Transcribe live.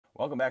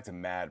Welcome back to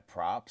Mad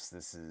Props.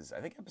 This is,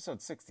 I think,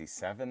 episode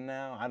 67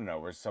 now. I don't know.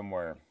 We're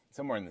somewhere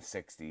in the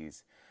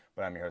 60s.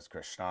 But I'm your host,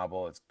 Chris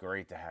Schnabel. It's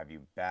great to have you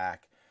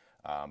back.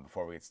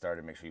 Before we get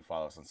started, make sure you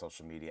follow us on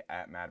social media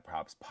at Mad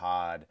Props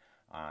Pod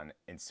on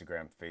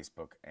Instagram,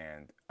 Facebook,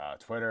 and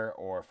Twitter,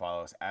 or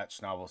follow us at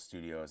Schnabel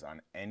Studios on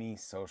any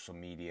social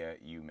media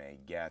you may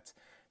get.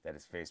 That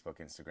is Facebook,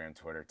 Instagram,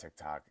 Twitter,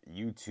 TikTok,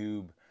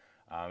 YouTube.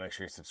 Make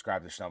sure you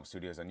subscribe to Schnabel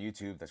Studios on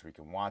YouTube. That's where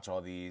you can watch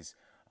all these.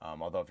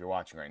 Although if you're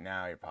watching right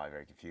now, you're probably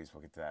very confused.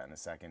 We'll get to that in a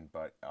second.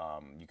 But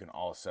you can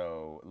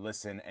also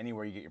listen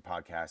anywhere you get your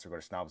podcast, or go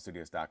to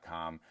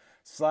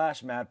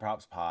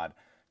schnabelstudios.com/madpropspod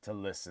to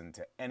listen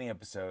to any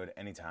episode,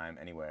 anytime,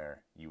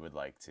 anywhere you would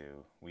like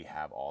to. We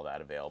have all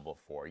that available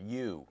for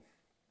you.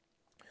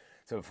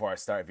 So before I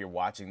start, if you're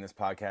watching this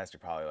podcast, you're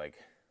probably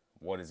like,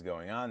 what is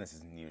going on? This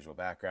isn't the usual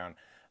background.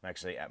 I'm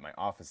actually at my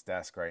office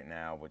desk right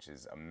now, which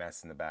is a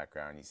mess in the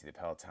background. You see the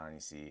Peloton,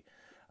 you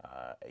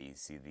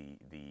see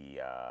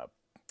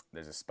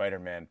there's a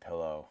Spider-Man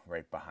pillow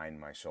right behind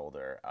my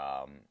shoulder.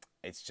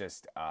 It's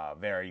just a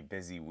very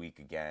busy week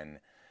again,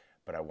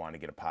 but I want to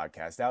get a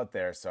podcast out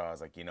there. So I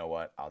was like, you know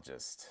what? I'll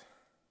just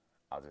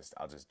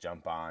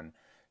jump on,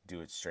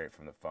 do it straight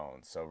from the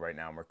phone. So right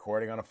now I'm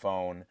recording on a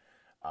phone.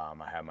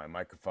 I have my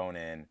microphone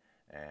in,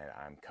 and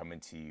I'm coming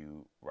to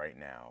you right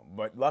now.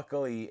 But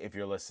luckily, if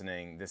you're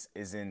listening, this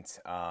isn't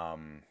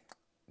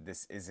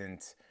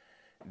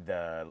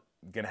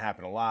gonna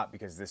happen a lot,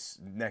 because this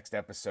next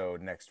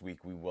episode next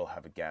week we will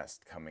have a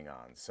guest coming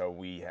on. So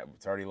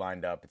it's already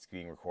lined up. It's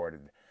being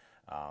recorded.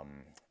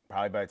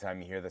 Probably by the time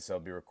you hear this,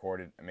 it'll be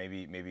recorded.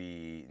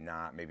 Maybe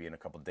not. Maybe in a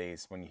couple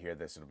days when you hear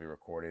this, it'll be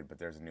recorded. But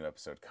there's a new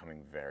episode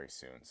coming very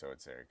soon, so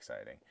it's very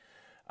exciting.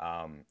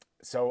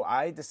 So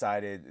I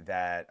decided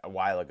that a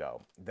while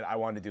ago that I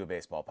wanted to do a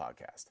baseball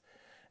podcast.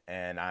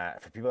 And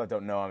for people that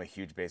don't know, I'm a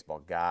huge baseball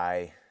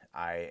guy.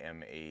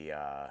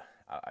 I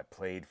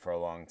played for a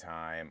long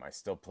time. I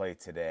still play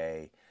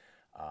today.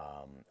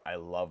 I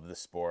love the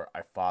sport.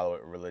 I follow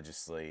it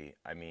religiously.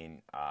 I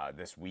mean,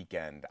 this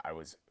weekend I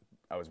was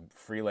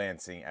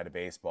freelancing at a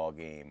baseball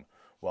game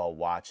while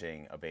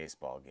watching a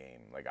baseball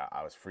game. Like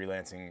I was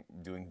freelancing,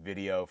 doing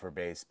video for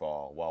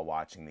baseball while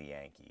watching the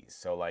Yankees.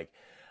 So like,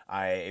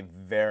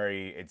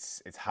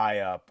 it's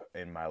high up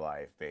in my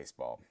life,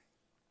 baseball.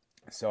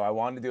 So I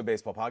wanted to do a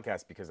baseball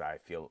podcast because I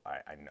feel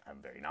I'm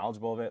very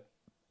knowledgeable of it,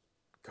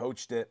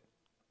 coached it,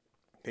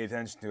 paid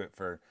attention to it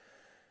for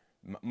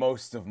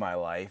most of my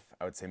life.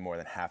 I would say more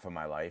than half of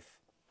my life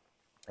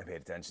I paid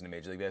attention to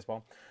Major League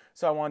Baseball.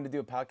 So I wanted to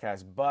do a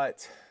podcast,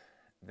 but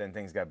then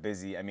things got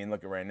busy. I mean,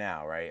 look at right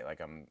now, right?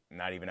 Like, I'm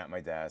not even at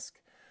my desk.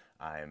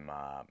 I'm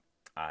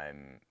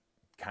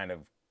kind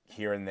of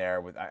here and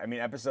there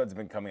episodes have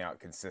been coming out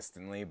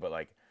consistently, but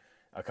like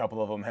a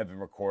couple of them have been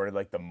recorded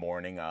like the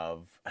morning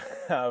of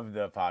of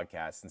the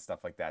podcast and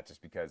stuff like that,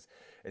 just because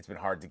it's been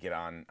hard to get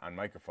on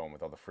microphone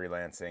with all the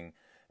freelancing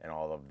and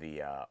all of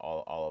the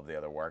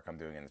other work I'm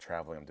doing and the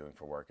traveling I'm doing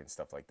for work and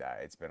stuff like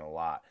that. It's been a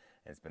lot.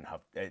 And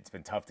it's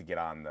been tough to get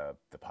on the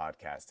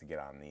podcast, to get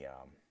on the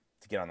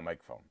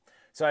microphone.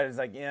 So I was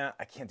like, yeah,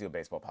 I can't do a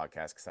baseball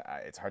podcast because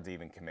it's hard to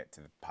even commit to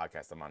the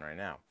podcast I'm on right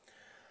now.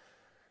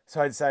 So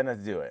I decided not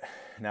to do it.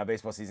 Now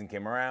baseball season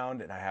came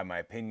around, and I have my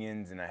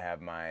opinions, and I have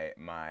my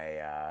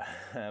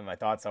my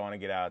thoughts I want to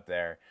get out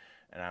there.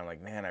 And I'm like,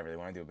 man, I really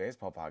want to do a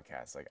baseball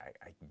podcast. Like,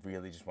 I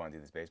really just want to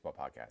do this baseball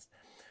podcast.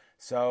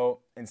 So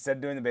instead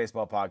of doing the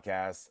baseball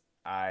podcast,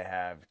 I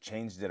have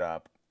changed it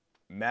up.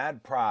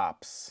 Mad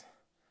Props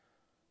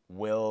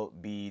will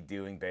be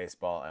doing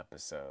baseball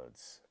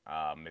episodes.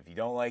 If you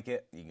don't like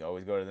it, you can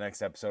always go to the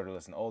next episode or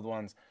listen to old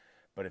ones.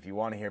 But if you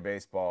want to hear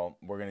baseball,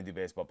 we're going to do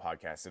baseball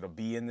podcasts. It'll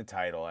be in the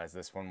title, as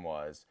this one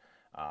was,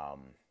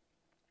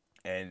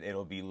 and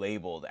it'll be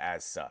labeled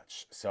as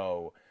such.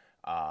 So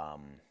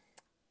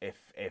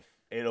if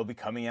it'll be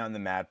coming out in the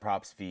Mad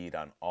Props feed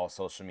on all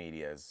social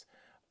medias.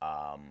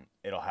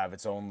 It'll have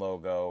its own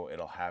logo.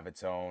 It'll have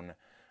its own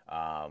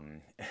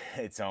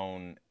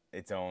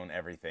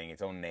everything,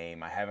 its own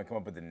name. I haven't come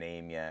up with the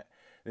name yet.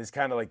 This is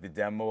kind of like the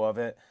demo of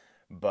it,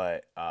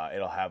 but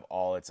it'll have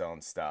all its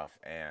own stuff,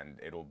 and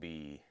it'll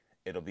be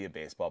a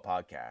baseball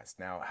podcast.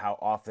 Now, how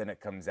often it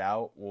comes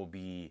out will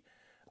be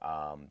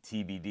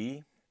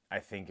TBD. I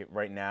think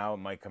right now it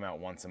might come out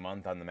once a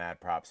month on the Mad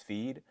Props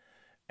feed.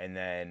 And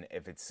then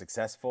if it's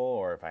successful,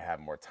 or if I have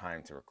more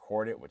time to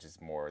record it, which is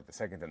more the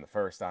second than the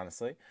first,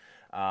 honestly,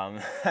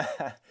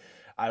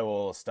 I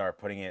will start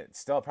putting it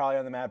still probably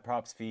on the Mad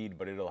Props feed,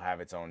 but it'll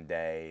have its own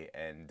day,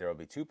 and there will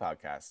be 2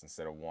 podcasts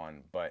instead of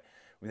 1. But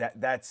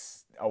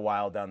that's a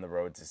while down the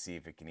road to see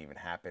if it can even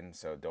happen.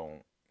 So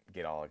don't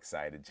get all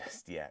excited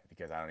just yet,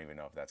 because I don't even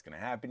know if that's going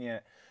to happen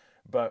yet.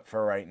 But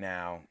for right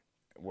now,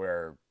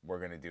 we're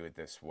going to do it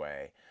this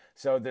way.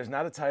 So there's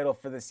not a title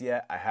for this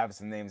yet. I have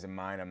some names in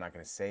mind. I'm not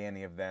going to say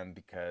any of them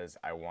because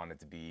I want it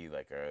to be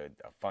like a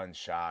fun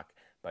shock.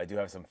 But I do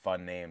have some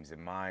fun names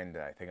in mind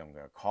that I think I'm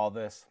going to call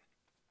this.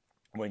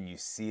 When you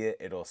see it,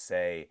 it'll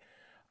say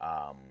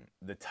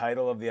the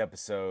title of the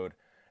episode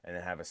and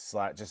then have a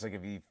slash. Just like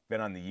if you've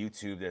been on the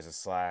YouTube, there's a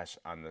slash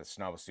on the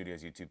Schnabel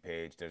Studios YouTube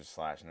page. There's a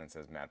slash, and then it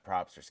says Mad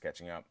Props or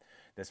Sketching Up.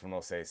 This one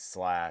will say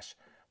slash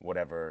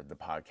whatever the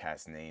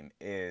podcast name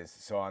is.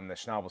 So on the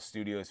Schnabel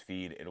Studios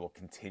feed, it will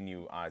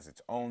continue as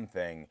its own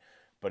thing,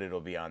 but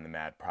it'll be on the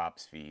Mad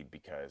Props feed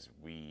because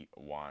we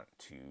want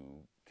to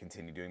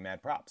continue doing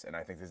Mad Props. And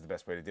I think this is the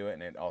best way to do it,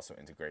 and it also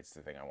integrates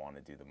the thing I want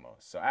to do the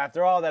most. So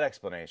after all that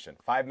explanation,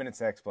 5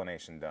 minutes of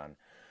explanation done,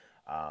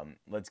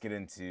 let's get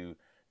into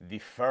the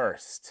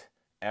first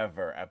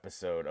ever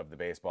episode of the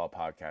baseball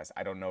podcast.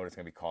 I don't know what it's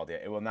going to be called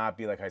yet. It will not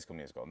be like High School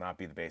Musical, not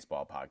be the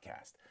baseball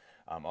podcast,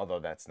 although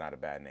that's not a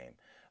bad name.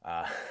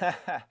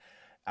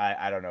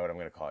 I don't know what I'm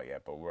going to call it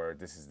yet, but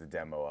this is the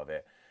demo of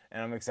it,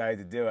 and I'm excited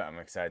to do it. I'm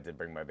excited to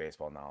bring my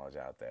baseball knowledge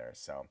out there.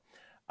 So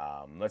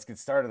let's get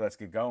started. Let's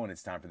get going.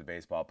 It's time for the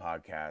baseball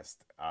podcast,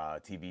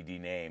 TBD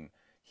name,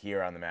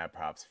 here on the Mad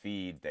Props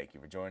feed. Thank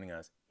you for joining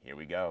us. Here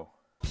we go.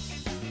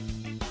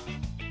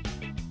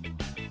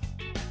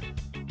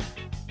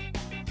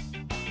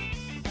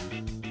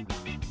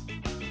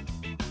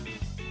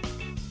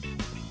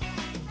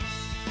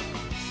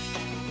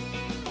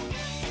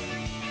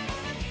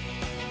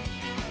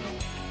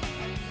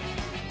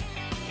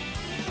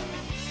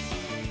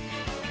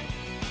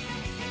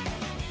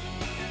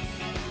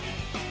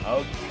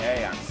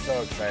 Okay, I'm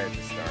so excited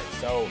to start.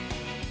 So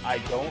I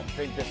don't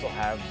think this will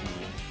have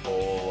the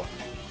full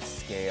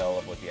scale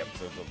of what the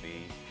episodes will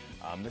be.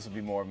 This will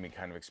be more of me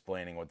kind of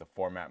explaining what the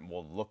format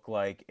will look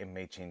like. It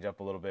may change up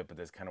a little bit, but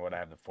that's kind of what I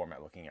have the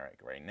format looking at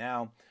right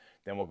now.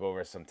 Then we'll go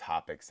over some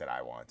topics that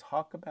I want to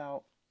talk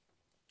about,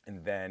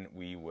 and then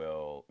we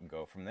will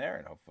go from there,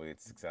 and hopefully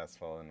it's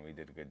successful and we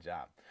did a good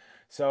job.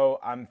 So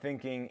I'm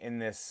thinking in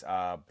this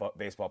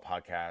baseball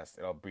podcast,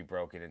 it'll be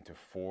broken into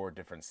 4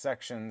 different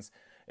sections.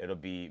 It'll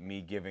be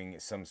me giving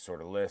some sort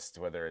of list,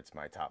 whether it's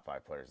my top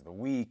 5 players of the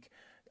week,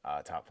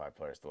 top 5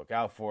 players to look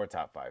out for,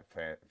 top 5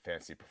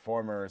 fantasy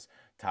performers,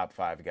 top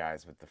 5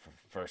 guys with the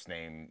first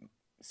name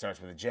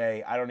starts with a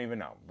J. I don't even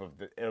know, but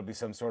it'll be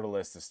some sort of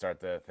list to start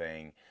the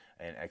thing,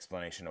 an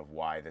explanation of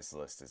why this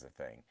list is a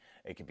thing.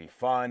 It could be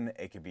fun,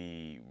 it could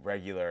be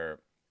regular.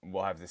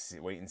 We'll have to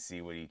wait and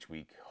see what each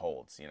week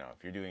holds. You know,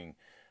 if you're doing,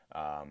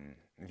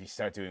 if you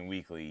start doing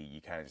weekly,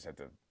 you kind of just have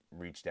to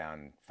reach down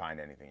and find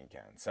anything you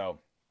can. So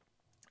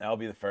that'll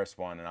be the first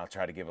one, and I'll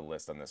try to give a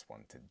list on this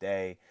one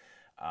today.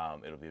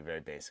 It'll be a very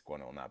basic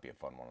one. It will not be a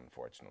fun one,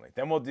 unfortunately.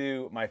 Then we'll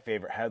do my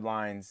favorite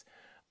headlines.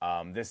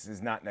 This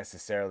is not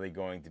necessarily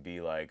going to be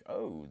like,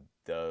 oh,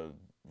 the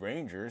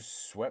Rangers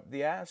swept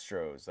the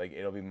Astros. Like,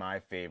 it'll be my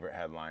favorite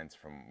headlines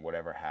from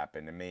whatever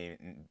happened. It may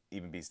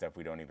even be stuff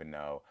we don't even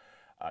know.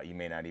 You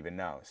may not even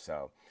know.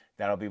 So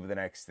that'll be the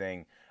next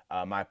thing.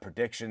 My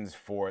predictions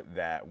for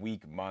that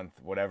week, month,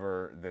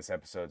 whatever this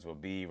episodes will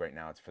be. Right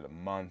now it's for the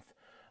month.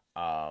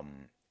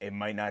 It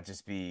might not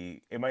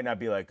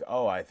be like,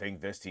 oh, I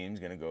think this team's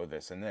going to go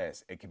this and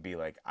this. It could be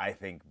like, I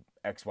think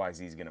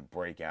XYZ is going to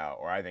break out,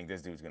 or I think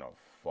this dude's going to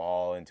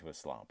fall into a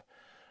slump.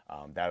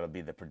 That'll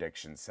be the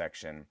prediction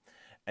section.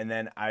 And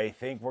then I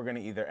think we're going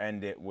to either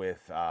end it with,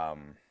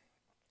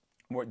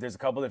 there's a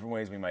couple different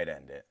ways we might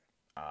end it.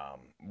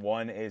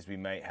 One is we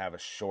might have a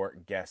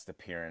short guest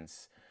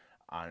appearance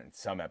on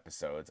some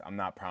episodes. I'm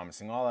not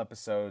promising all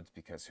episodes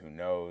because who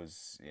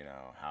knows, you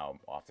know, how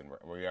often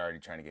we're already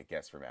trying to get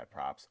guests for Mad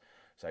Props.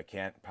 So I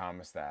can't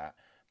promise that,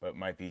 but it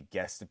might be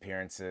guest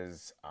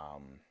appearances,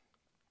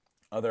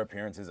 other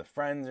appearances of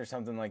friends or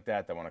something like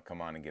that want to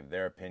come on and give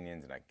their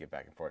opinions, and I can get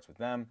back and forth with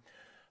them.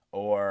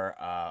 Or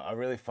a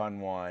really fun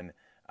one,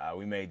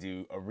 we may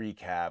do a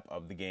recap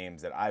of the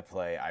games that I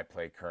play. I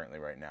play currently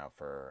right now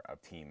for a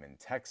team in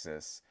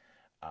Texas,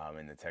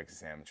 in the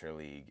Texas Amateur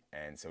League,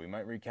 and so we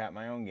might recap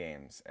my own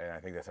games, and I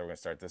think that's how we're going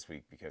to start this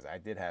week, because I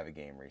did have a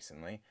game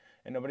recently,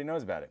 and nobody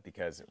knows about it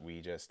because we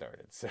just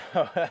started.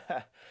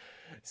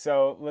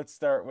 So let's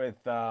start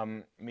with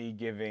me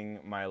giving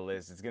my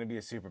list. It's going to be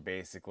a super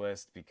basic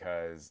list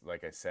because,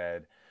 like I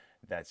said,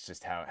 that's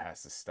just how it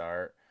has to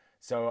start.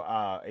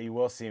 So you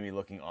will see me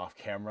looking off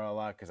camera a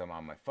lot because I'm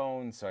on my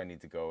phone, so I need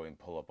to go and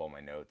pull up all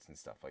my notes and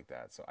stuff like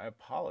that. So I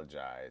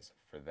apologize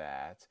for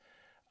that.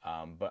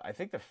 But I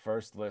think the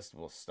first list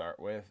we'll start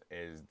with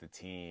is the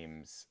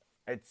teams.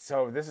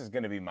 So this is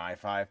going to be my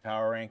 5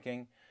 power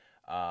ranking.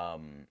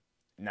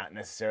 Not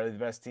necessarily the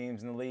best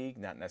teams in the league,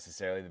 not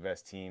necessarily the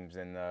best teams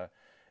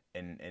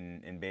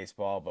in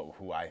baseball, but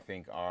who I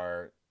think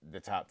are the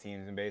top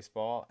teams in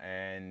baseball.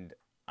 And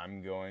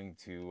I'm going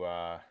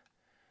to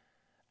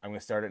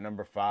start at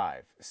number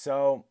 5.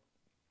 So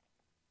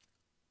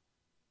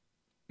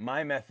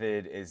my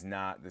method is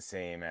not the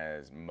same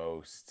as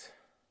most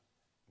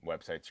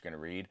websites you're going to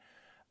read.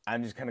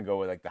 I'm just going to go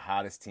with like the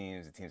hottest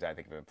teams, the teams I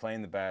think have been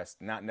playing the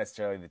best, not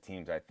necessarily the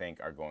teams I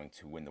think are going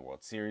to win the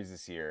World Series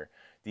this year.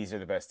 These are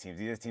the best teams.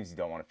 These are the teams you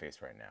don't want to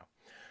face right now.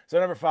 So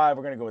number 5,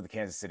 we're going to go with the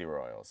Kansas City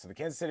Royals. So the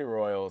Kansas City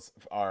Royals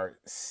are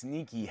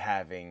sneaky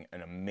having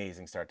an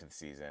amazing start to the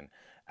season.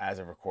 As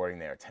of recording,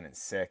 they are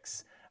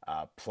 10-6.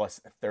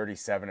 plus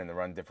 37 in the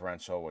run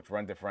differential, which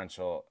run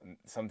differential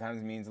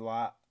sometimes means a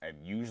lot. It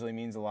usually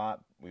means a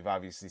lot. We've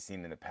obviously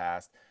seen in the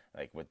past,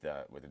 like with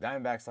the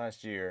Diamondbacks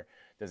last year,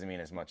 doesn't mean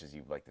as much as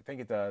you'd like to think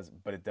it does,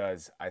 but it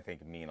does, I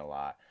think, mean a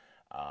lot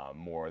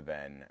more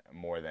than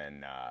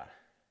not.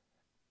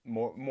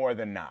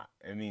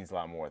 It means a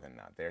lot more than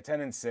not. They're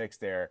 10-6.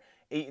 They're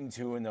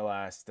 8-2 in their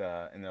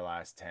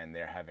last 10.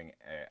 They're having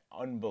an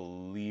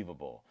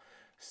unbelievable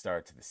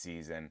start to the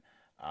season.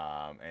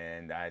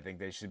 And I think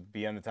they should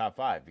be on the top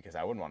 5 because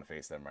I wouldn't want to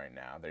face them right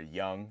now. They're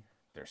young,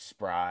 they're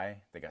spry,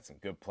 they got some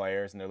good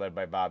players, and they're led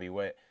by Bobby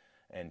Witt,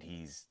 and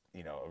he's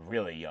a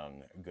really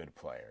young, good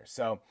player.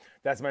 So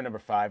that's my number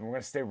 5. And we're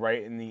going to stay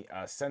right in the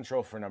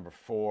Central for number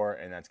 4,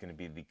 and that's going to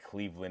be the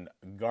Cleveland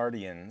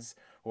Guardians,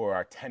 who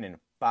are 10-5,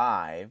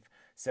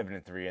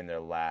 7-3 in their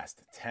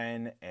last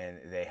 10, and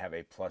they have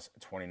a plus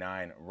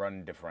 29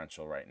 run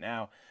differential right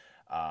now.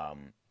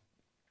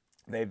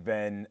 They've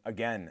been,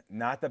 again,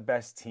 not the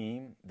best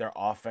team. Their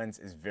offense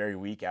is very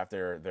weak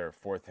after their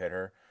fourth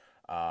hitter,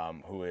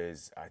 who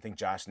is, I think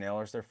Josh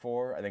Naylor's their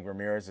 4. I think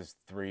Ramirez is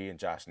 3 and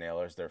Josh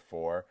Naylor's their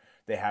 4.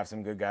 They have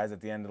some good guys at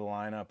the end of the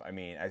lineup. I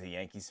mean, as a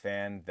Yankees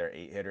fan, their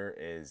 8 hitter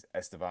is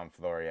Estevan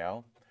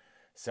Florial.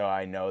 So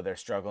I know they're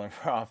struggling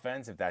for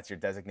offense. If that's your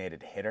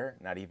designated hitter,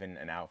 not even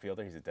an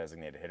outfielder, he's a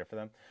designated hitter for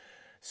them.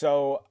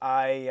 So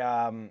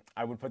I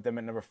would put them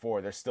at number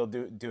 4. They're still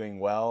doing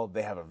well.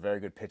 They have a very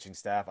good pitching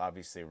staff,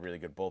 obviously a really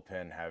good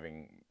bullpen,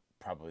 having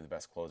probably the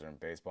best closer in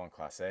baseball in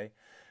Class A.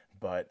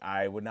 But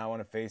I would not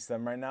want to face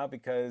them right now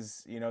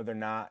because, they're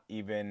not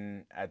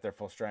even at their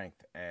full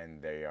strength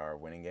and they are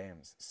winning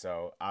games.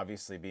 So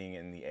obviously being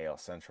in the AL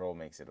Central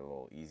makes it a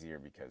little easier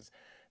because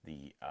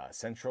the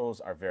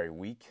Centrals are very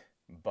weak,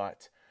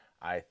 but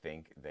I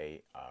think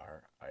they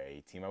are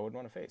a team I wouldn't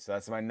want to face. So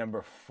that's my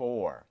number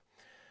 4.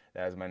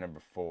 That is my number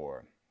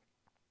 4.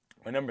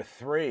 My number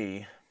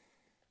 3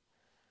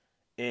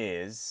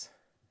 is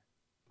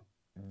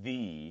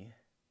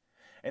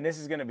and this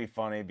is going to be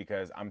funny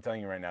because I'm telling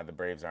you right now the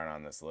Braves aren't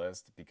on this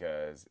list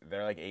because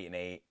they're like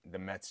 8-8. The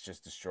Mets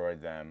just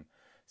destroyed them.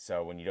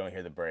 So when you don't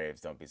hear the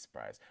Braves, don't be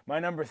surprised. My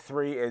number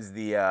 3 is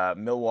the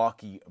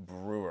Milwaukee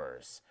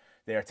Brewers.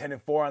 They are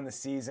 10-4 on the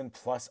season,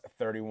 plus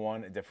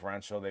 31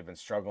 differential. They've been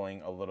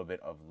struggling a little bit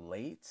of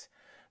late,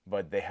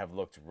 but they have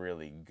looked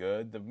really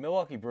good. The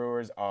Milwaukee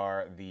Brewers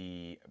are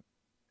the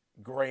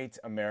great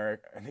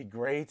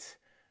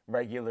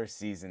regular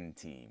season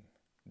team.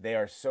 They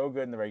are so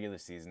good in the regular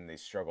season. They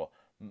struggle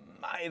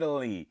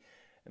mightily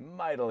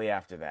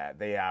after that.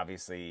 They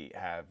obviously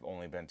have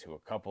only been to a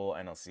couple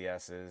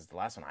NLCSs. The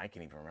last one I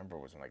can even remember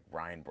was when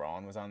Ryan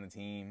Braun was on the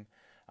team,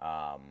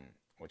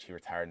 which he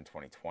retired in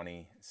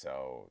 2020.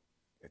 So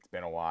it's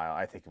been a while.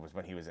 I think it was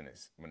when he was in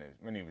his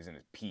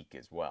peak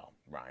as well,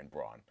 Ryan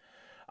Braun.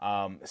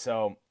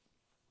 So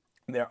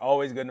they're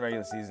always good in the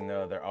regular season,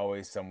 though. They're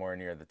always somewhere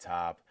near the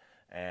top.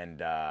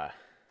 And let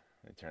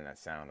me turn that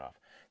sound off.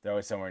 They're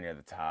always somewhere near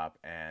the top,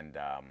 and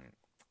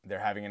they're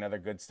having another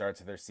good start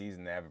to their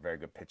season. They have a very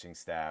good pitching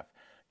staff,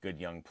 good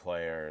young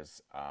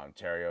players.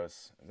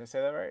 Charios, did I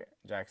say that right?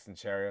 Jackson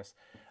Charios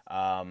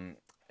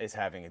is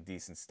having a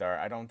decent start.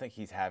 I don't think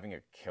he's having a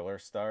killer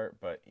start,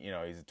 but,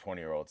 he's a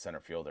 20-year-old center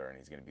fielder, and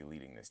he's going to be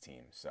leading this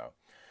team. So,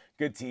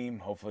 good team.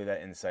 Hopefully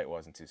that insight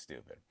wasn't too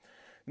stupid.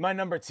 My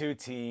number 2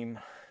 team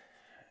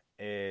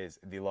is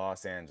the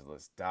Los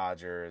Angeles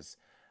Dodgers.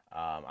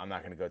 I'm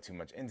not going to go too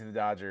much into the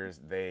Dodgers.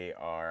 They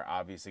are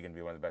obviously going to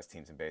be one of the best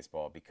teams in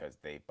baseball because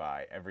they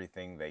buy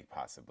everything they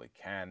possibly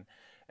can.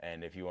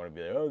 And if you want to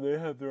be like, oh, they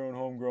have their own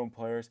homegrown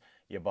players,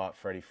 you bought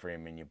Freddie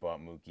Freeman, you bought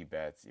Mookie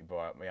Betts, you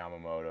bought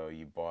Yamamoto,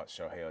 you bought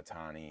Shohei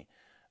Ohtani,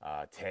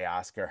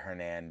 Teoscar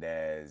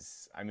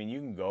Hernandez. I mean, you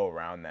can go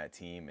around that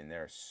team, and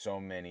there are so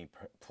many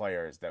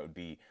players that would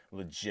be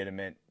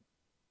legitimate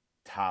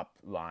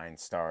top-line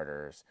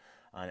starters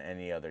on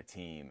any other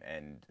team,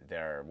 and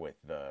they're with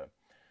the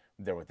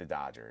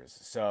Dodgers.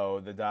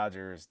 So the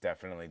Dodgers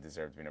definitely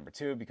deserve to be number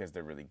 2 because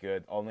they're really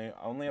good.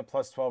 Only a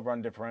plus 12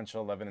 run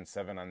differential,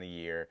 11-7 on the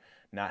year.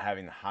 Not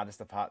having the hottest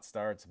of hot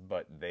starts,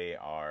 but they're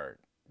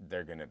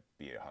going to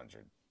be a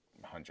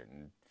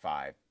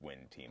 105 win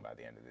team by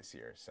the end of this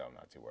year. So I'm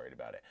not too worried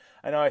about it.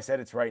 I know I said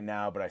it's right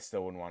now, but I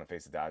still wouldn't want to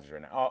face the Dodgers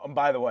right now. Oh, and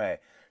by the way,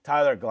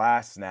 Tyler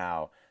Glass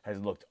now has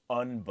looked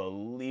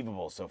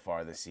unbelievable so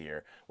far this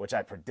year, which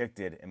I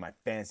predicted in my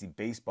fantasy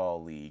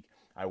baseball league.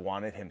 I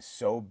wanted him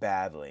so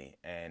badly,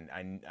 and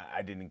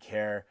I didn't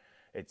care.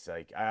 It's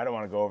like, I don't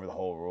want to go over the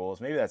whole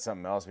rules. Maybe that's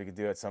something else we could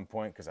do at some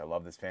point because I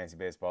love this fantasy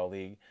baseball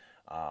league.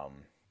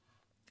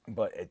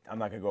 But I'm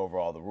not going to go over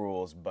all the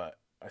rules, but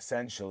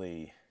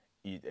essentially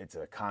it's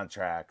a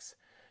contracts,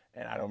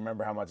 and I don't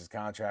remember how much his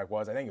contract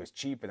was. I think it was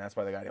cheap, and that's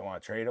why the guy didn't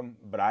want to trade him.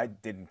 But I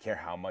didn't care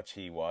how much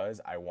he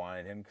was. I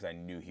wanted him because I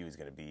knew he was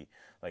going to be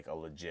like a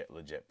legit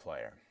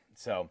player.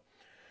 So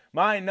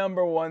my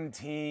number 1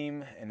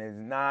 team, and it is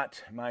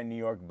not my New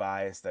York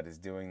bias that is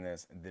doing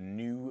this, the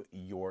New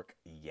York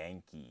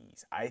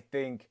Yankees. I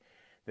think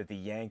that the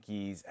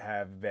Yankees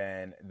have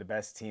been the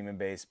best team in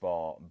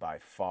baseball by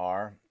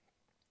far.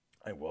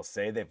 I will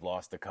say they've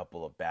lost a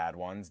couple of bad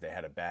ones. They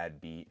had a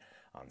bad beat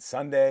on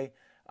Sunday.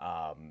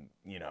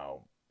 You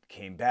know,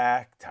 came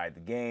back, tied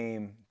the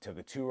game, took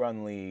a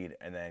 2-run lead,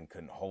 and then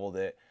couldn't hold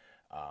it.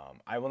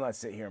 I will not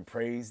sit here and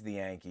praise the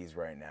Yankees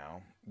right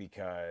now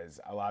because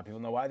a lot of people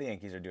know why the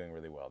Yankees are doing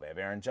really well. They have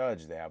Aaron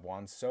Judge, they have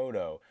Juan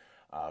Soto.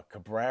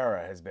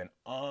 Cabrera has been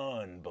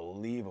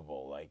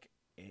unbelievable. Like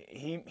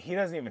he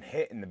doesn't even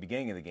hit in the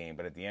beginning of the game,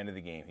 but at the end of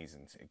the game, he's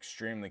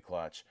extremely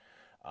clutch.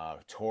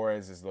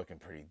 Torres is looking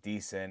pretty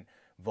decent.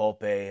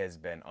 Volpe has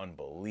been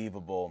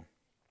unbelievable.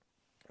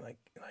 Like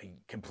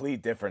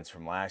complete difference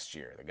from last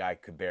year. The guy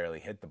could barely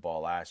hit the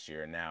ball last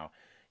year, and now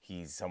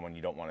he's someone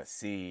you don't want to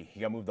see. He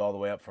got moved all the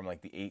way up from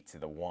like the 8 to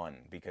the 1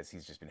 because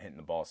he's just been hitting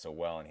the ball so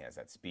well and he has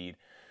that speed.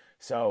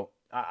 So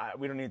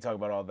we don't need to talk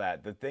about all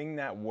that. The thing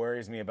that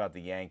worries me about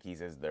the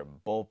Yankees is their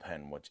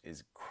bullpen, which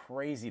is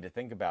crazy to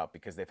think about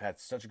because they've had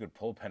such a good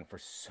bullpen for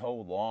so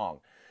long.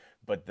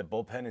 But the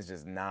bullpen is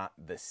just not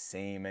the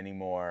same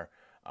anymore.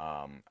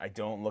 I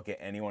don't look at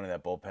anyone in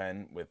that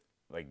bullpen with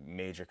like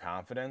major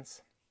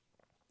confidence.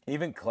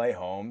 Even Clay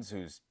Holmes,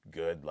 who's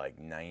good like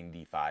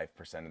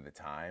 95% of the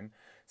time,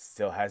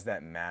 still has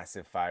that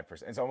massive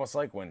 5%. It's almost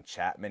like when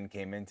Chapman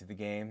came into the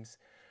games.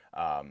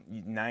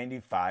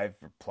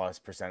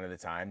 95+% of the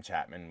time,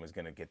 Chapman was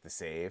going to get the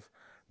save,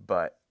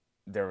 but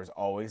there was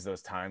always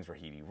those times where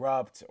he'd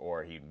erupt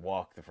or he'd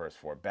walk the first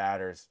 4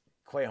 batters.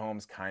 Clay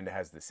Holmes kind of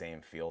has the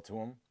same feel to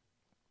him,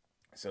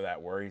 so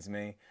that worries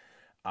me.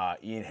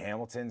 Ian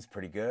Hamilton's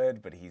pretty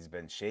good, but he's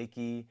been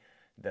shaky.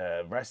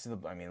 The rest of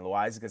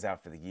Loaizaga's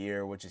out for the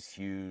year, which is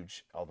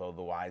huge, although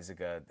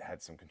Loaizaga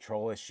had some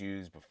control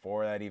issues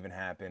before that even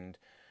happened.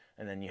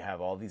 And then you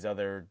have all these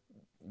other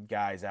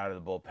guys out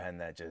of the bullpen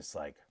that just,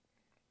 like,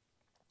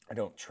 I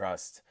don't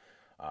trust.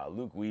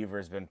 Luke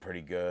Weaver's been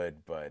pretty good,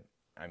 but,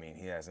 I mean,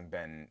 he hasn't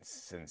been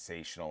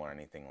sensational or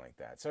anything like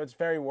that. So it's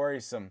very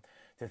worrisome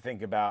to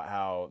think about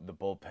how the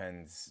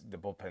bullpen's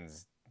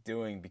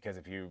doing, because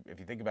if you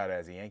think about it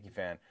as a Yankee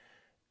fan,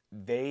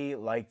 they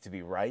like to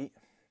be right.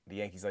 The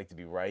Yankees like to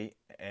be right,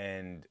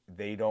 and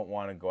they don't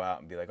want to go out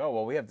and be like, oh,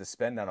 well, we have to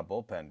spend on a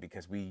bullpen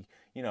because we've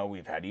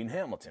had Ian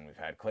Hamilton, we've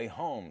had Clay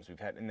Holmes,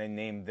 and they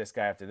named this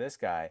guy after this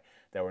guy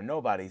that were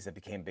nobodies that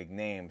became big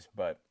names,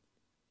 but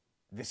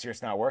this year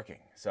it's not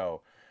working.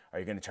 So are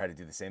you going to try to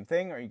do the same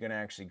thing, or are you going to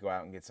actually go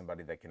out and get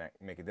somebody that can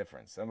make a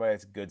difference? Somebody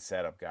that's a good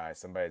setup guy,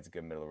 somebody that's a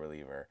good middle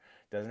reliever.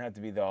 Doesn't have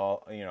to be it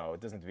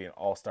doesn't have to be an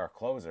all-star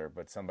closer,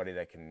 but somebody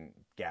that can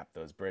gap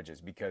those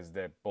bridges, because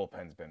the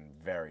bullpen's been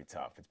very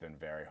tough. It's been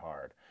very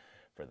hard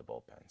for the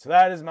bullpen. So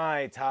that is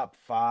my top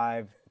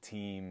 5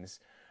 teams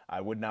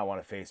I would not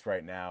want to face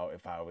right now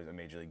if I was a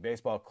Major League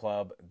Baseball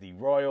club: the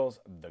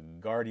Royals, the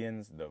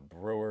Guardians, the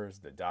Brewers,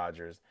 the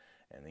Dodgers,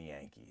 and the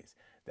Yankees.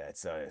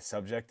 That's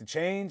subject to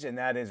change, and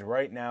that is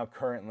right now,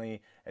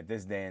 currently, at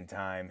this day and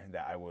time,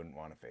 that I wouldn't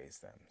want to face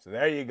them. So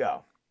there you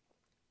go.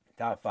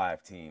 Top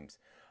 5 teams.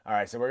 All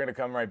right, so we're going to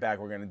come right back.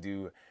 We're going to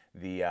do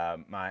the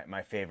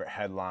my favorite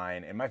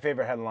headline. And my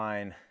favorite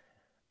headline,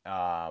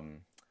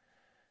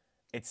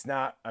 it's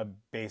not a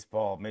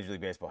Major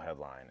League Baseball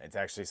headline. It's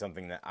actually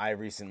something that I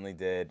recently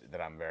did that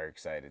I'm very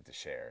excited to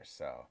share.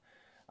 So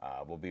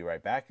we'll be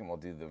right back, and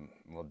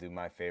we'll do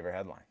my favorite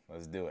headline.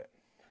 Let's do it.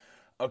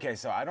 Okay,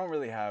 so I don't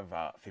really have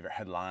favorite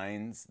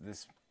headlines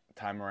this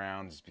time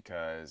around, just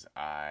because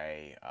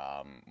I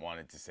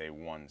wanted to say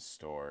one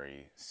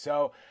story.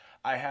 So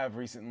I have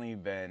recently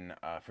been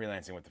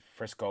freelancing with the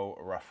Frisco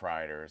Rough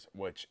Riders,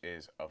 which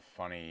is a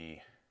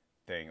funny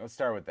thing. Let's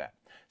start with that.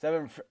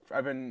 So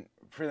I've been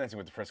freelancing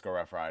with the Frisco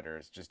Rough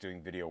Riders, just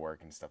doing video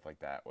work and stuff like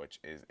that, which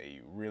is a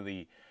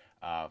really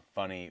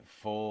funny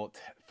full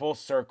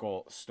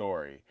circle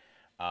story.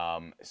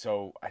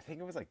 So I think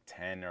it was like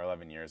 10 or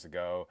 11 years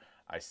ago,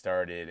 I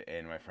started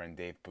in my friend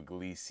Dave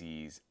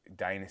Puglisi's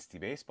Dynasty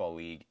Baseball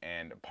League,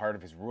 and part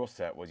of his rule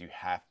set was you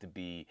have to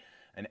be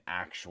an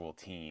actual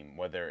team,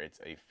 whether it's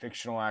a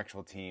fictional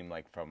actual team,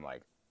 like from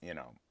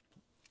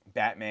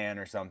Batman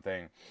or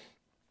something,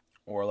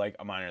 or like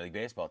a minor league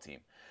baseball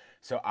team.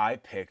 So I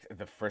picked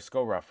the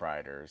Frisco Rough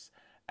Riders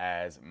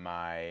as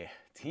my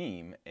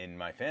team in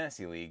my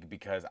fantasy league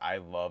because I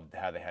loved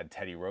how they had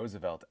Teddy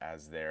Roosevelt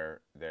as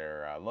their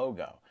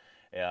logo.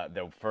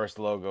 The first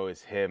logo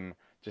is him,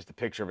 just a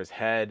picture of his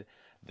head.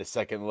 The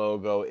second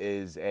logo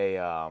is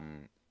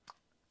him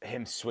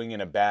swinging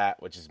a bat,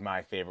 which is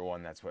my favorite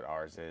one. That's what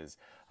ours is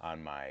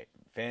on my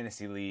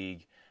fantasy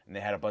league. And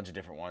they had a bunch of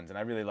different ones, and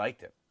I really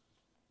liked it.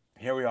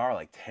 Here we are,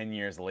 like 10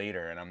 years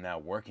later, and I'm now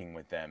working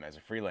with them as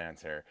a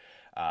freelancer,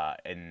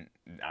 and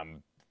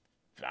I'm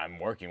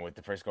working with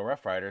the Frisco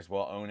Rough Riders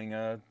while owning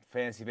a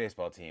fantasy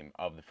baseball team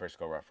of the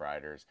Frisco Rough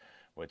Riders,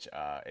 which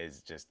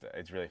is just,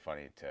 it's really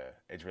funny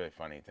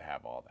to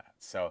have all that.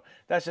 So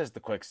that's just the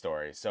quick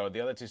story. So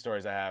the other 2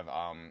 stories I have,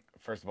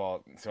 first of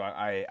all, so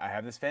I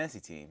have this fantasy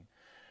team.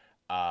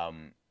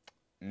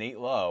 Nate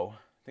Lowe,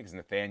 I think it's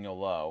Nathaniel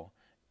Lowe,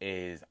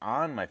 is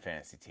on my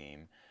fantasy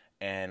team,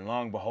 and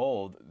lo and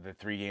behold, the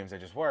 3 games I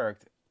just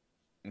worked,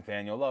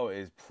 Nathaniel Lowe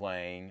is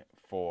playing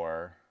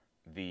for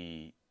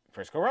the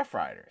Frisco Rough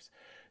Riders.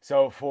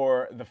 So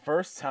for the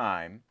first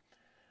time,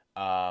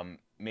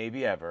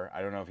 maybe ever,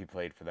 I don't know if he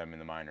played for them in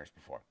the minors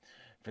before.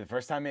 For the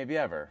first time, maybe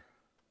ever,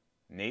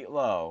 Nate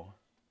Lowe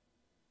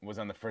was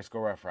on the Frisco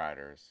Rough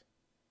Riders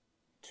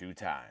 2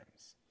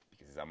 times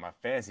because he's on my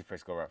fantasy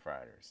Frisco Rough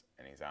Riders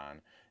and he's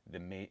on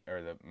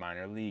the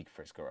minor league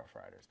Frisco Rough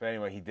Riders. But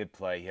anyway, he did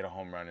play. He hit a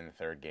home run in the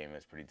third game. It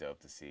was pretty dope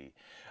to see.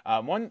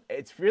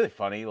 It's really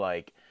funny.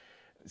 Like,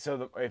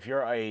 if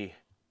you're a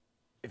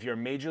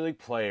major league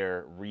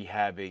player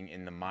rehabbing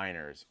in the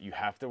minors, you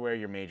have to wear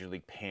your major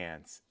league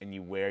pants and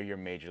you wear your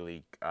major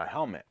league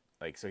helmet.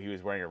 Like, so he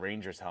was wearing a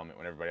Rangers helmet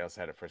when everybody else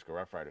had a Frisco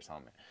Rough Riders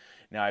helmet.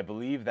 Now, I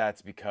believe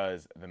that's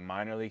because the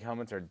minor league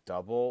helmets are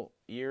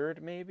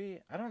double-eared, maybe?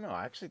 I don't know.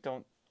 I actually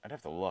don't. I'd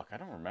have to look. I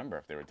don't remember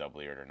if they were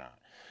double-eared or not.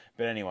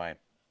 But anyway,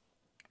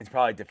 it's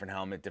probably a different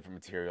helmet, different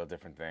material,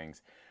 different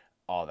things,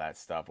 all that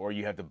stuff. Or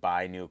you have to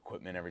buy new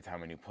equipment every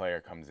time a new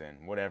player comes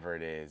in. Whatever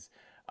it is,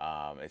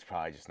 it's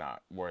probably just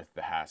not worth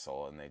the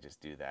hassle, and they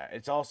just do that.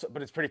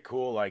 But it's pretty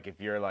cool. Like,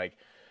 if you're like,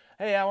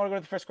 hey, I want to go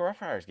to the Frisco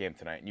Rough Riders game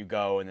tonight, and you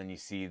go, and then you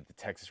see the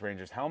Texas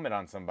Rangers helmet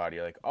on somebody,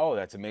 you're like, oh,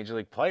 that's a major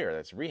league player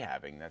that's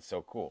rehabbing. That's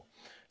so cool.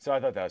 So I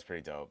thought that was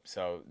pretty dope.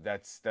 So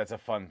that's a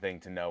fun thing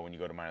to know when you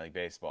go to minor league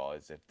baseball,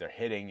 is if they're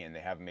hitting and they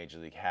have a major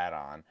league hat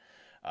on,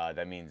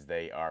 that means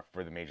they are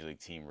for the major league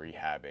team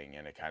rehabbing,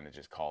 and it kind of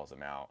just calls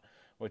them out,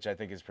 which I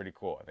think is pretty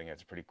cool. I think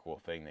that's a pretty cool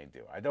thing they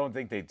do. I don't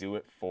think they do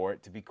it for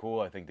it to be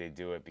cool. I think they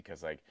do it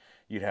because, like,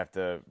 you'd have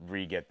to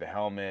re-get the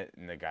helmet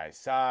and the guy's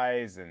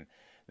size, and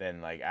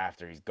then, like,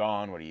 after he's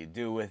gone, what do you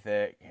do with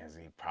it? Because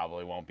he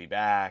probably won't be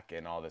back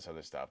and all this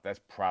other stuff. That's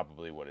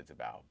probably what it's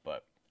about.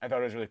 But I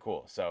thought it was really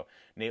cool. So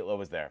Nate Lowe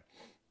was there.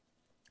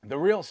 The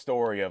real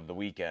story of the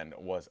weekend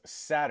was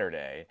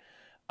Saturday.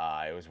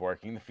 I was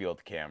working the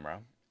field camera,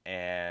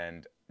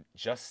 and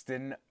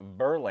Justin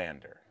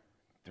Verlander,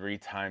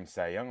 3-time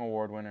Cy Young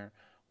Award winner,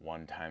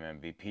 1-time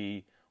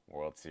MVP,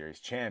 World Series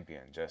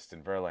champion,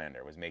 Justin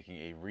Verlander, was making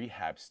a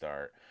rehab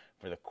start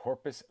for the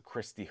Corpus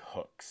Christi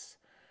Hooks,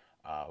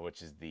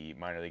 which is the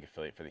minor league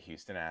affiliate for the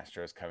Houston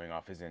Astros, coming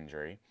off his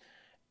injury.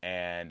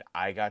 And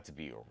I got to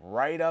be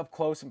right up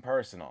close and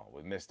personal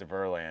with Mr.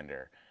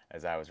 Verlander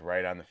as I was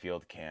right on the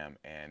field cam.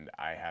 And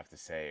I have to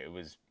say, it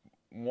was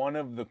one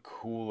of the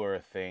cooler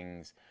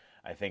things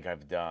I think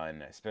I've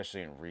done,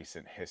 especially in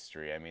recent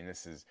history. I mean,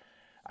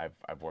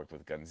 I've worked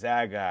with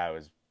Gonzaga. I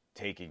was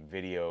taking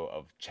video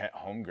of Chet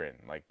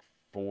Holmgren, like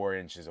 4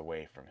 inches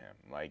away from him.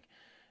 Like,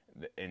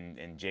 and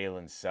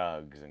Jalen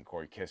Suggs and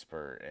Corey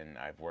Kispert, and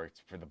I've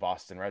worked for the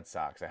Boston Red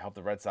Sox. I helped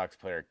the Red Sox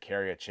player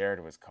carry a chair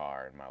to his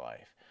car in my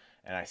life,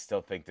 and I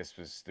still think this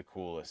was the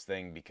coolest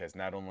thing, because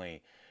not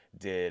only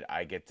did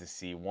I get to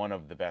see one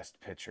of the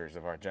best pitchers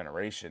of our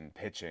generation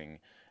pitching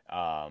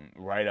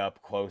right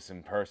up close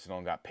and personal,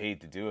 and got paid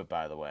to do it,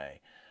 by the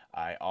way,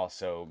 I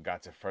also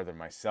got to further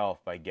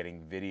myself by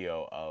getting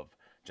video of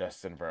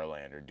Justin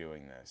Verlander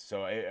doing this.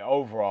 So it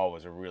overall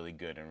was a really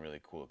good and really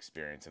cool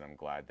experience, and I'm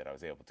glad that I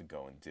was able to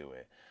go and do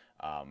it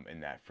in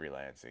that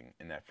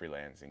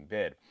freelancing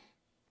bid.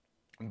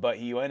 But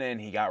he went in,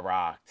 he got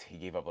rocked. He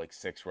gave up like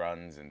 6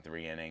 runs in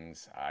 3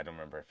 innings. I don't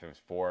remember if it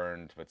was 4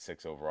 earned, but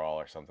 6 overall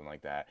or something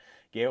like that.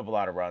 Gave up a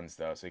lot of runs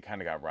though, so he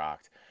kind of got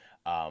rocked.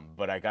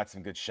 But I got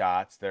some good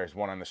shots. There's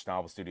one on the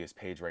Schnabel Studios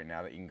page right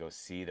now that you can go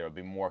see. There will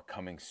be more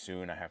coming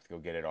soon. I have to go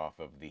get it off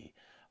of the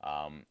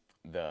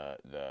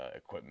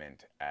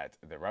equipment at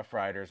the Rough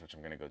Riders, which I'm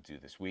going to go do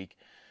this week.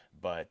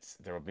 But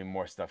there will be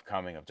more stuff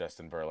coming of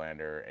Justin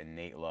Verlander and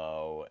Nate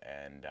Lowe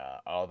and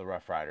all the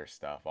Rough Riders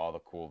stuff. All the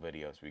cool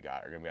videos we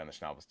got are going to be on the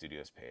Schnabel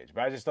Studios page.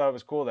 But I just thought it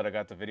was cool that I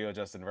got the video of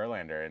Justin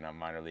Verlander in a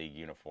minor league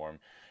uniform,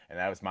 and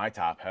that was my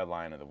top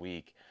headline of the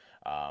week.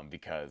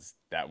 Because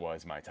that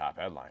was my top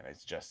headline.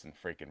 It's Justin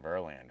freaking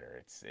Verlander.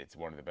 It's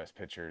one of the best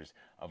pitchers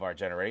of our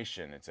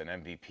generation. It's an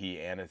MVP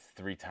and a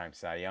 3-time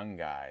Cy Young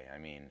guy. I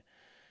mean,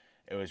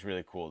 it was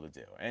really cool to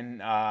do.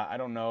 And I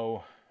don't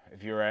know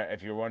if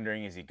you're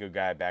wondering, is he a good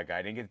guy, bad guy?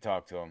 I didn't get to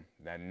talk to him.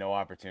 I had no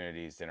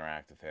opportunities to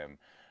interact with him.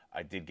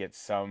 I did get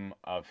some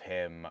of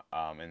him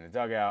in the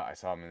dugout. I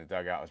saw him in the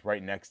dugout. I was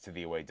right next to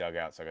the away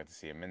dugout, so I got to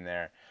see him in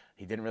there.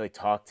 He didn't really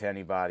talk to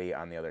anybody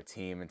on the other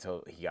team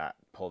until he got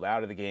pulled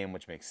out of the game,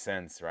 which makes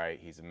sense, right?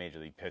 He's a major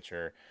league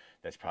pitcher.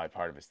 That's probably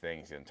part of his thing.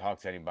 He didn't talk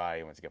to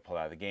anybody. Once he got pulled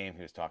out of the game,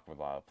 he was talking with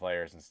a lot of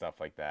players and stuff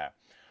like that.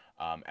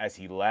 As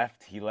he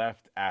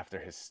left after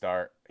his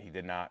start. He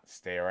did not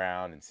stay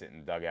around and sit in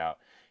the dugout.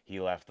 He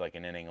left like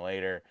an inning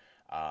later.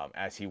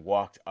 As he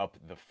walked up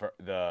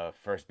the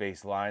first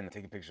base line,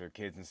 taking pictures of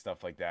kids and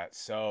stuff like that.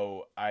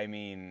 So, I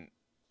mean,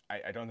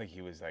 I don't think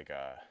he was like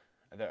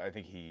I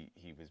think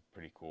he was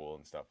pretty cool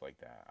and stuff like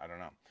that. I don't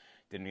know.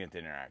 Didn't get to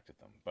interact with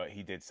him, but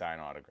he did sign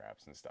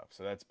autographs and stuff.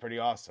 So that's pretty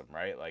awesome,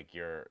 right? Like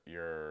you're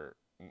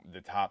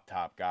the top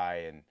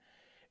guy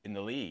in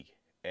the league,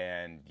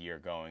 and you're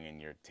going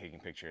and you're taking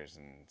pictures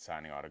and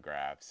signing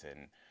autographs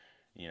and,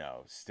 you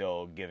know,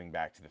 still giving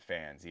back to the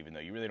fans, even though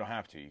you really don't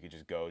have to. You could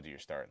just go, do your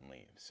start, and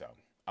leave. So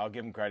I'll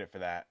give him credit for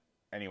that.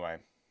 Anyway,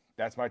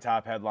 that's my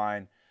top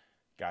headline.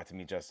 got to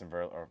meet Justin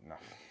Verlander, or no,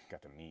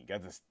 got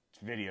this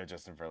video of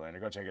Justin Verlander.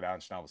 Go check it out on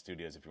Schnabel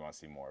Studios if you want to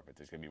see more, but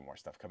there's going to be more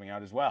stuff coming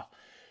out as well.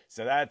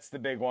 So that's the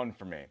big one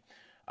for me.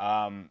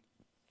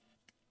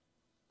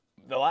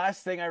 The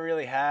last thing I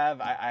really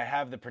have, I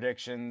have the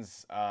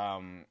predictions.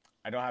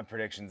 I don't have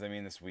predictions,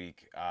 this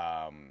week.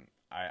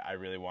 I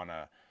really want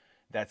to,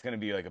 that's going to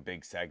be like a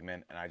big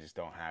segment, and I just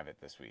don't have it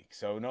this week.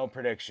 So no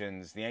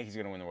predictions. The Yankees are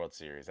going to win the World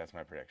Series. That's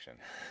my prediction.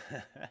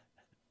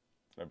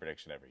 It's my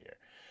prediction every year.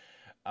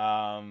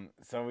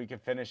 So we can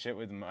finish it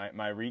with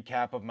my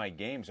recap of my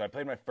game. So I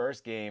played my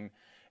first game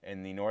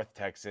in the North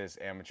Texas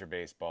Amateur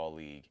Baseball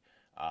League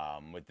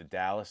with the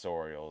Dallas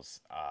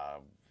Orioles.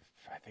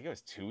 I think it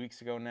was 2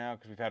 weeks ago now,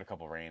 because we've had a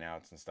couple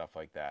rainouts and stuff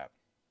like that.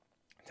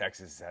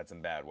 Texas has had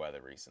some bad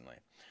weather recently.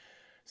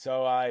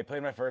 So I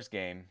played my first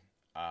game.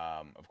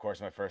 Of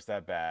course, my first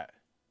at-bat,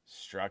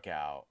 struck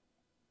out.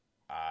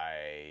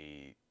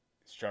 I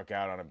struck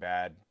out on a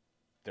bad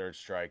third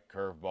strike,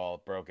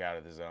 curveball, broke out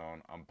of the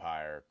zone,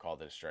 umpire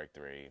called it a strike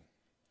three,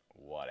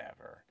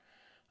 whatever.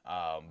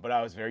 But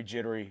I was very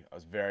jittery. I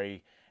was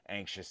very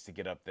anxious to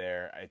get up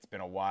there. It's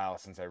been a while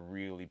since I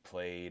really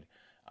played,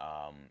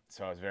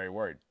 so I was very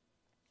worried.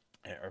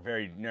 Or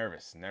very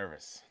nervous,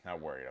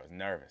 not worried. I was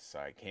nervous. So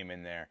I came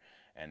in there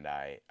and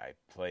I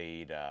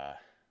played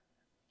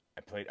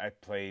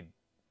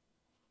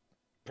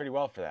pretty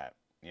well for that,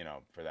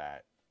 for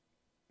that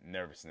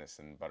nervousness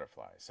and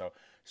butterflies. So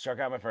struck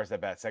out my first at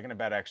bat. Second at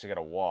bat, I actually got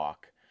a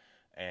walk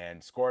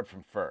and scored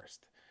from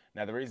first.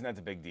 Now the reason that's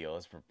a big deal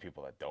is for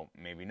people that don't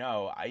maybe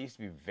know, I used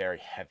to be very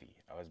heavy.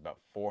 I was about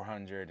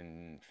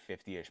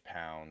 450-ish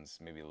pounds,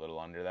 maybe a little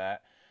under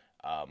that.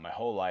 My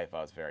whole life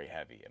I was very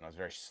heavy and I was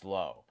very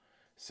slow.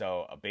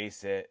 So a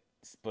base hit,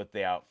 split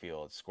the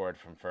outfield, scored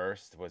from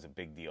first was a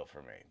big deal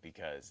for me,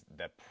 because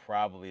that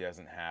probably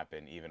doesn't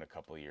happen even a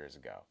couple of years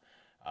ago,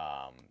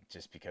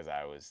 just because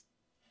I was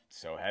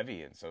so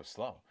heavy and so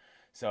slow.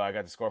 So I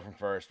got to score from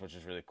first, which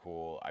was really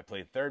cool. I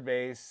played third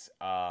base.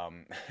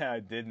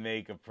 I did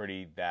make a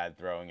pretty bad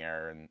throwing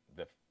error in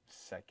the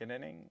second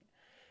inning.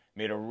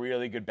 Made a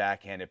really good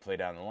backhanded play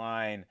down the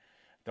line.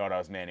 Thought I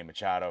was Manny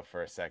Machado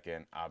for a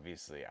second.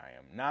 Obviously, I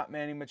am not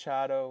Manny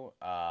Machado.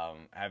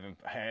 Honestly,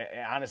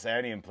 I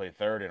haven't even played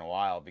third in a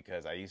while,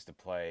 because I used to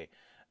play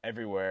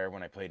everywhere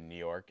when I played in New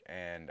York,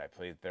 and I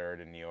played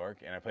third in New York,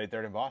 and I played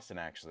third in Boston,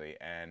 actually.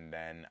 And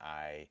then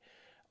I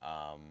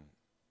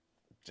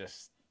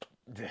just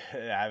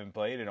haven't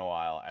played in a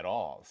while at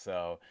all.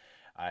 So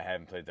I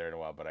haven't played third in a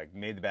while, but I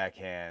made the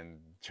backhand,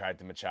 tried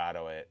to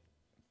Machado it,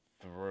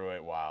 threw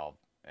it wild,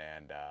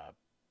 and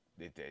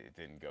it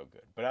didn't go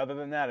good. But other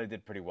than that, I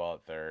did pretty well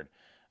at third.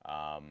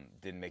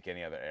 Didn't make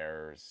any other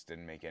errors.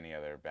 Didn't make any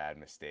other bad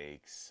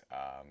mistakes.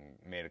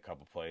 Made a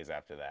couple plays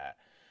after that.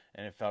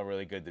 And it felt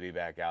really good to be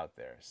back out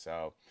there.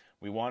 So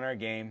we won our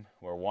game.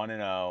 We're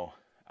 1-0.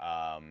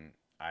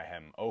 I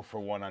am 0 for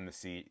 1 on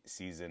the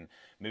season.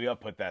 Maybe I'll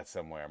put that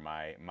somewhere,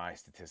 my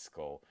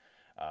statistical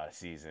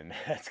season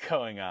that's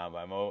going on.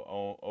 I'm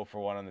 0 for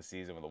 1 on the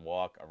season with a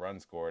walk, a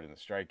run scored, and a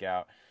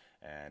strikeout,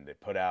 and a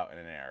put out and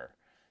an error.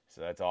 So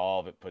that's all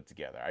of it put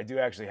together. I do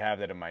actually have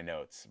that in my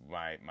notes,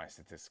 my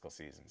statistical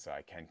season, so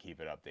I can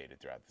keep it updated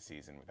throughout the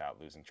season without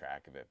losing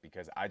track of it,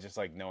 because I just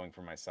like knowing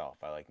for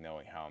myself. I like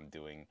knowing how I'm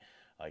doing.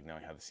 I like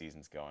knowing how the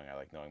season's going. I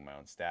like knowing my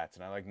own stats,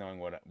 and I like knowing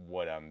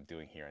what I'm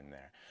doing here and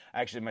there.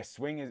 Actually, my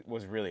swing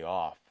was really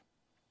off.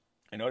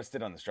 I noticed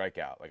it on the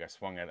strikeout. Like, I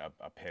swung at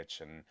a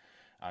pitch, and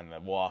on the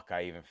walk,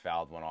 I even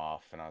fouled one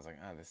off, and I was like,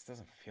 oh, this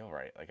doesn't feel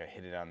right. Like, I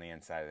hit it on the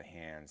inside of the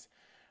hands.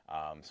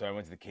 So I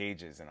went to the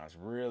cages, and I was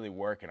really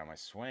working on my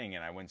swing,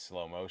 and I went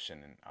slow motion,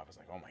 and I was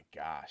like, oh my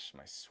gosh,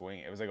 my swing.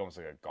 It was like almost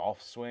like a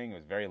golf swing. It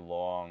was very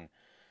long,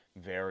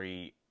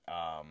 very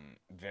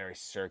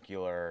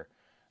circular.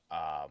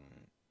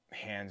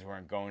 Hands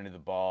weren't going to the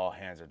ball.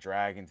 Hands are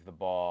dragging to the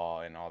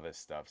ball and all this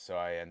stuff. So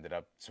I ended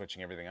up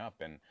switching everything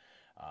up, and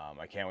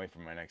I can't wait for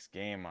my next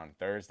game on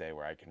Thursday,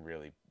 where I can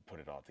really put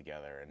it all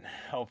together and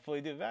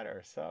hopefully do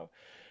better. So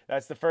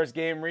that's the first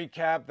game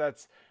recap.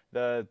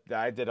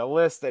 I did a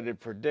list, I did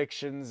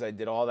predictions, I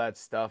did all that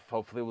stuff.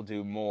 Hopefully we'll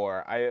do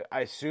more. I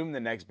assume the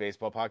next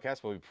baseball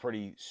podcast will be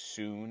pretty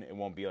soon. It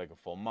won't be like a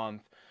full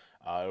month.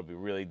 It'll be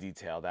really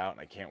detailed out,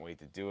 and I can't wait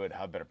to do it.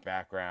 Have a better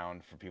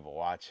background for people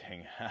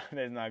watching.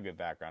 There's not a good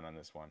background on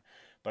this one,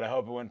 but I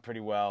hope it went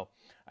pretty well.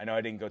 I know I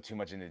didn't go too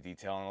much into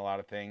detail on a lot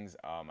of things.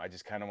 I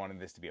just kind of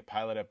wanted this to be a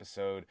pilot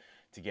episode,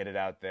 to get it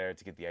out there,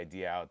 to get the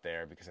idea out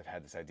there, because I've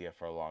had this idea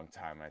for a long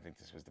time, and I think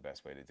this was the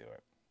best way to do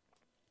it.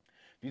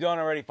 If you don't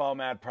already, follow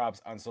Mad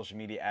Props on social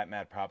media at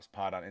Mad Props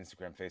Pod on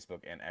Instagram,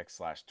 Facebook, and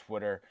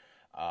X/Twitter.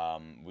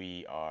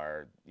 We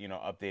are,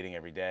 updating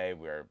every day.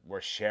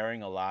 We're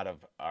sharing a lot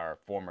of our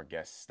former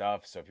guest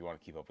stuff. So if you want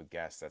to keep up with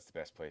guests, that's the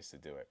best place to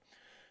do it.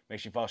 Make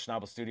sure you follow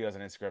Schnabel Studios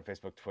on Instagram,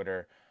 Facebook,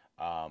 Twitter,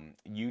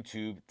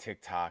 YouTube,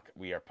 TikTok.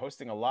 We are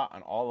posting a lot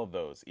on all of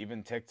those,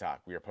 even TikTok.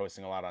 We are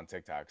posting a lot on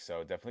TikTok.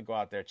 So definitely go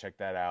out there, check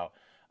that out.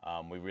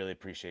 We really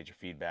appreciate your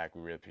feedback.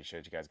 We really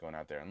appreciate you guys going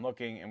out there and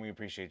looking, and we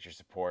appreciate your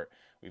support.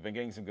 We've been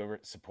getting some good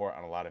support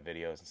on a lot of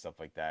videos and stuff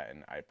like that,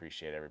 and I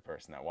appreciate every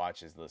person that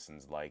watches,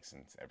 listens, likes,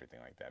 and everything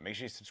like that. Make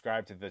sure you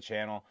subscribe to the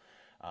channel,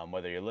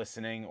 whether you're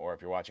listening or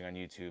if you're watching on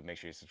YouTube. Make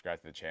sure you subscribe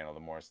to the channel.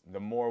 The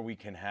more we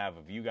can have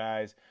of you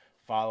guys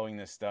following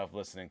this stuff,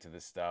 listening to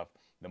this stuff,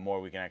 the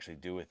more we can actually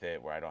do with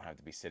it, where I don't have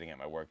to be sitting at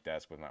my work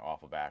desk with my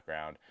awful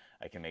background.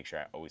 I can make sure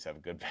I always have a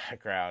good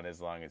background,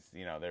 as long as,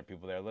 you know, there are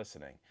people there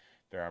listening.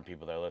 If there aren't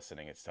people there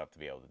listening, it's tough to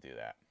be able to do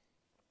that.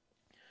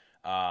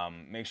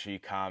 Make sure you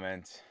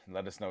comment.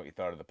 Let us know what you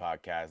thought of the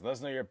podcast. Let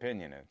us know your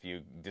opinion. If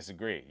you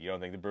disagree, you don't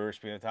think the Brewers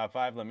should be in the top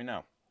 5, let me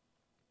know.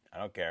 I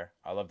don't care.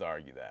 I love to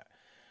argue that.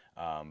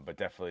 But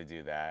definitely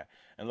do that.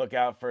 And look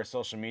out for a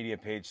social media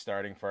page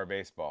starting for our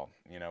baseball.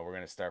 You know, we're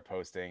going to start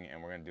posting,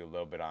 and we're going to do a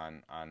little bit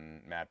on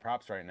Mad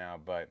Props right now,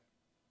 but,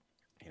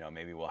 you know,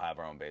 maybe we'll have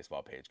our own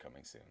baseball page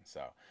coming soon.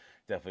 So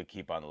definitely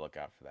keep on the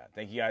lookout for that.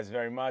 Thank you guys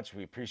very much.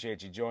 We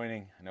appreciate you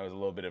joining. I know it was a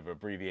little bit of an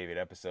abbreviated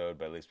episode,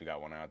 but at least we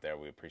got one out there.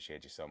 We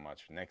appreciate you so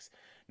much.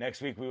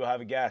 Next week, we will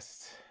have a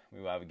guest.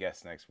 We will have a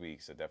guest next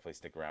week, so definitely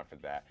stick around for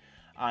that.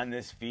 On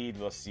this feed,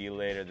 we'll see you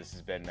later. This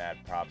has been Mad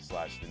Props /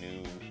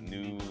 the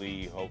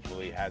newly,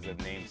 hopefully, has a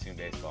name soon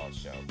baseball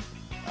show.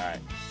 All right,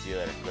 see you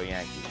later. Go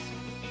Yankees.